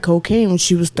to crack cocaine when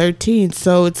she was 13.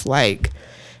 So it's like,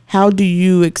 how do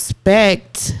you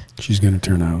expect... She's going to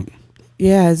turn out.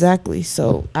 Yeah, exactly.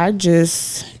 So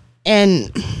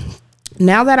and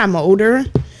now that I'm older,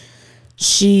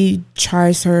 she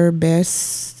tries her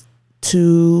best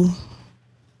to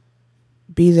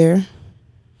be there.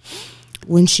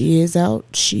 When she is out,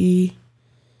 she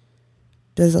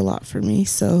does a lot for me.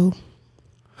 So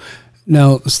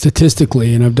now,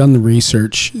 statistically, and I've done the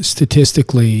research,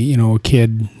 statistically, you know, a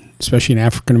kid, especially an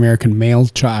African-American male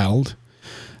child,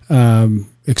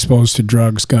 exposed to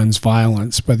drugs, guns,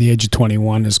 violence by the age of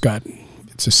 21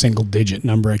 it's a single-digit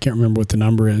number. I can't remember what the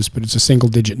number is, but it's a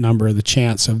single-digit number of the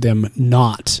chance of them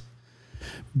not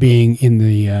being in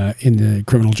the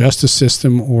criminal justice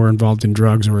system or involved in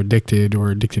drugs or addicted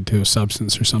to a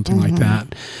substance or something like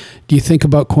that. Do you think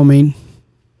about Kwame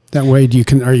that way?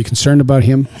 Are you concerned about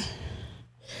him?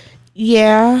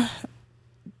 Yeah,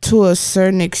 to a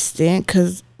certain extent,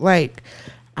 because, like,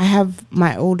 I have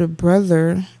my older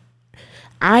brother.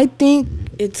 I think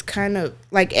it's kind of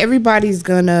like everybody's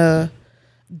gonna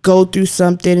go through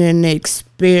something and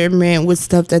experiment with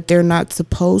stuff that they're not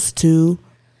supposed to.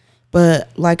 But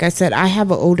like I said, I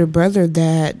have an older brother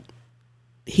that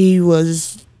he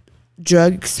was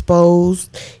drug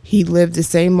exposed. He lived the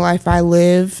same life I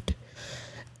lived,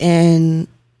 and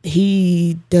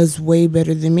he does way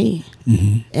better than me,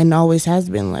 and always has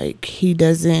been. Like, he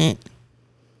doesn't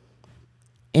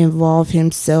involve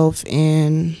himself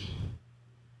in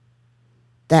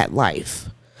that life.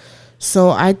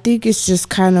 So I think it's just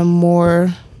kind of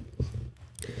more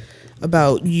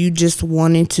about you just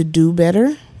wanting to do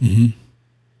better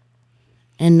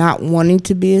and not wanting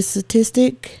to be a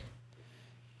statistic,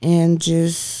 and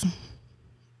just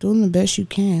doing the best you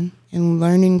can and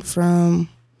learning from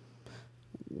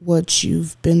what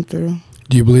you've been through.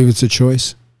 Do you believe it's a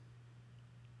choice?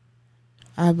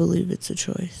 I believe it's a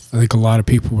choice. I think a lot of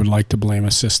people would like to blame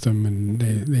a system, and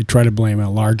they try to blame a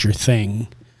larger thing.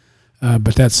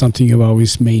 But that's something you've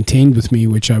always maintained with me,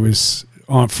 which I was,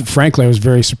 frankly, I was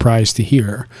very surprised to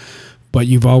hear. But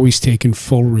you've always taken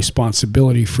full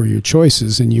responsibility for your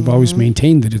choices, and you've always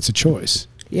maintained that it's a choice.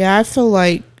 Yeah, I feel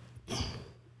like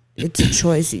it's a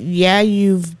choice. Yeah,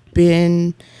 you've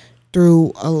been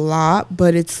through a lot,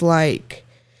 but it's like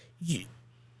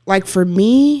for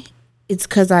me, it's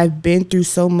because I've been through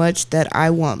so much that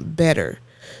I want better.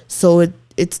 So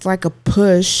it's like a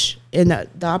push in the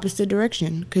opposite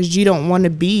direction, because you don't want to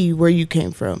be where you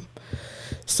came from.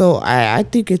 So I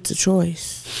think it's a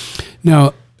choice.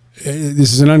 Now,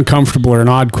 this is an uncomfortable or an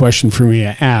odd question for me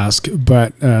to ask,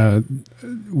 but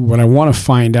what I want to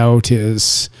find out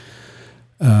is,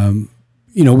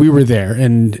 we were there,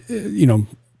 and,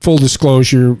 full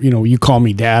disclosure, you call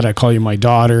me dad, I call you my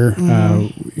daughter,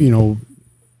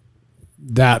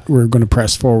 that we're going to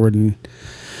press forward, and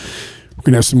we're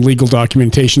going to have some legal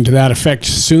documentation to that effect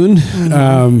soon.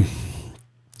 And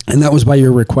that was by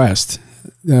your request.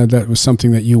 That was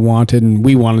something that you wanted and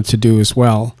we wanted to do as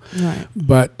well. Right.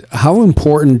 But how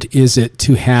important is it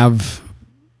to have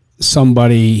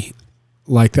somebody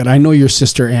like that? I know your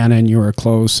sister Anna and you are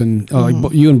close, and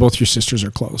you and both your sisters are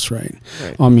close, right?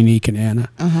 Monique and Anna.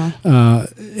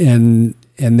 And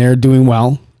they're doing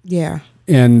well. Yeah.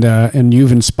 And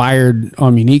you've inspired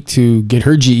Monique to get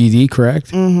her GED,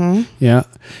 correct? Yeah.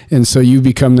 And so you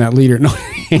become that leader. No,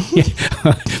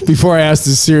 before I ask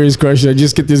this serious question, I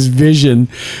just get this vision.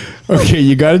 Okay,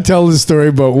 you got to tell the story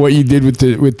about what you did with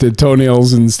the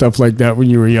toenails and stuff like that when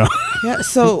you were young. Yeah.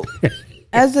 So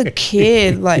as a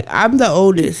kid, like, I'm the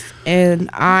oldest, and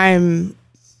I'm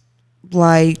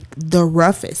like the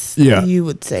roughest, you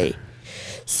would say.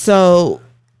 So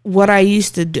what I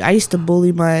used to do, I used to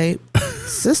bully my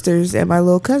sisters and my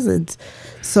little cousins.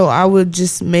 So I would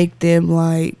just make them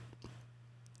like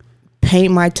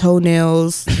paint my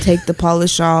toenails, take the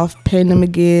polish off, paint them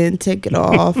again, take it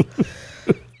off.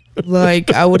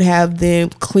 Like, I would have them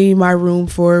clean my room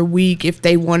for a week if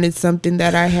they wanted something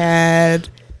that I had.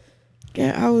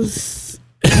 Yeah, I used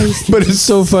to But it's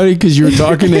so funny because you were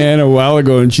talking to Anna a while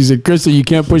ago, and she said, "Crystal, you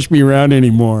can't push me around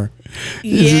anymore."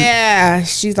 Yeah,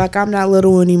 she's like, "I'm not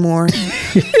little anymore.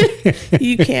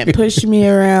 You can't push me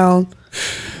around."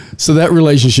 So that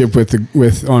relationship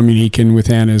with Monique and with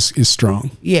Anna is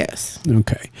strong. Yes.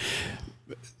 Okay.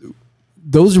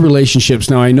 Those relationships.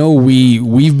 Now, I know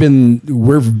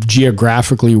we're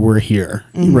geographically we're here,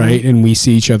 right, and we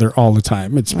see each other all the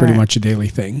time. It's pretty much a daily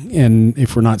thing. And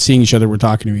if we're not seeing each other, we're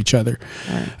talking to each other.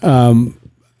 Right.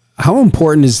 How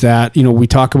important is that? We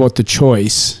talk about the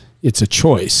choice. It's a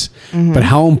choice, but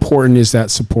how important is that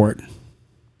support?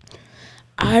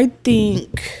 I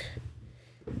think,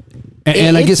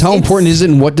 and I guess how important is it,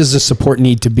 and what does the support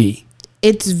need to be?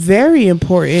 It's very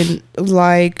important.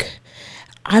 Like,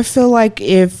 I feel like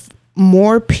if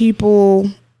more people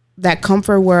that come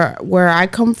from where I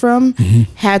come from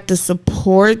had the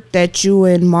support that you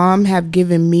and Mom have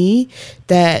given me,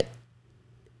 that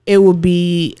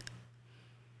they'll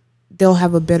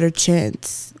have a better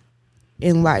chance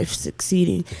in life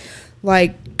succeeding.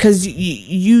 Like, because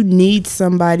you need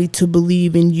somebody to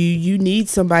believe in you. You need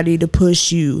somebody to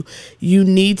push you. You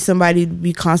need somebody to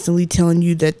be constantly telling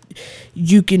you that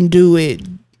you can do it.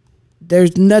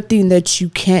 There's nothing that you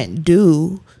can't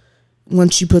do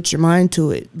once you put your mind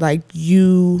to it. Like,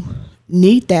 you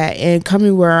need that. And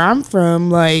coming where I'm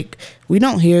from, like, we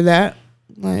don't hear that.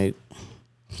 Like,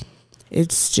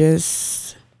 it's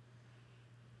just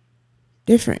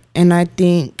different. And I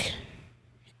think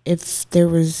if there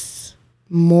was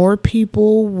more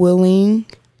people willing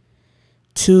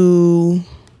to,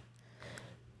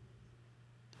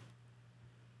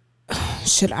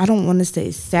 I don't want to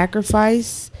say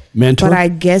sacrifice, mentor, but I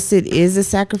guess it is a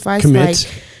sacrifice. Commit. Like,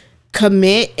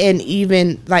 commit, and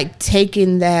even like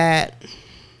taking that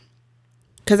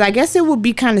Because I guess it would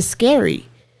be kind of scary.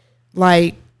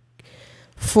 Like,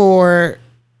 for...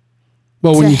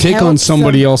 Well, when you take on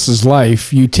somebody else's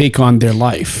life, you take on their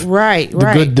life. Right,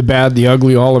 the good, the bad, the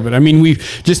ugly, all of it. I mean, we've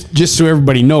just so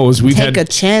everybody knows, we've had a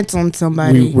chance on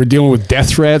somebody. We're dealing with death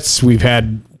threats. We've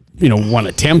had, one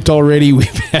attempt already. We've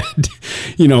had,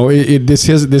 this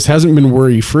hasn't been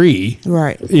worry free.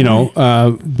 Right.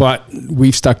 But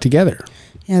we've stuck together.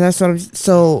 Yeah,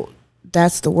 so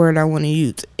that's the word I want to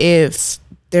use. If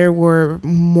there were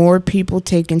more people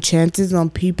taking chances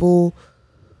on people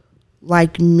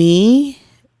like me,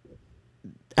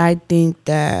 I think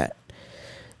that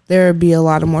there would be a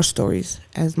lot of more stories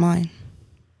as mine.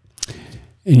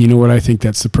 And you know what? I think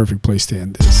that's the perfect place to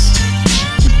end this.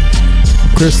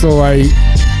 Crystal, I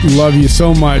love you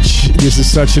so much. This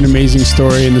is such an amazing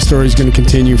story, and the story is going to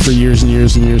continue for years and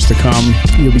years and years to come.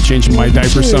 You'll be changing my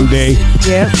diaper someday.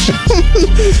 Yep.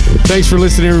 Thanks for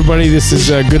listening, everybody. This is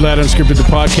Good Lad Unscripted, the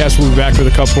podcast. We'll be back with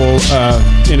a couple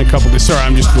in a couple days. Sorry,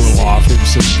 I'm just a little off. It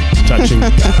was a touching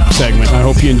segment. I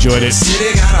hope you enjoyed it.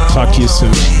 Talk to you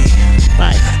soon.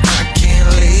 Bye.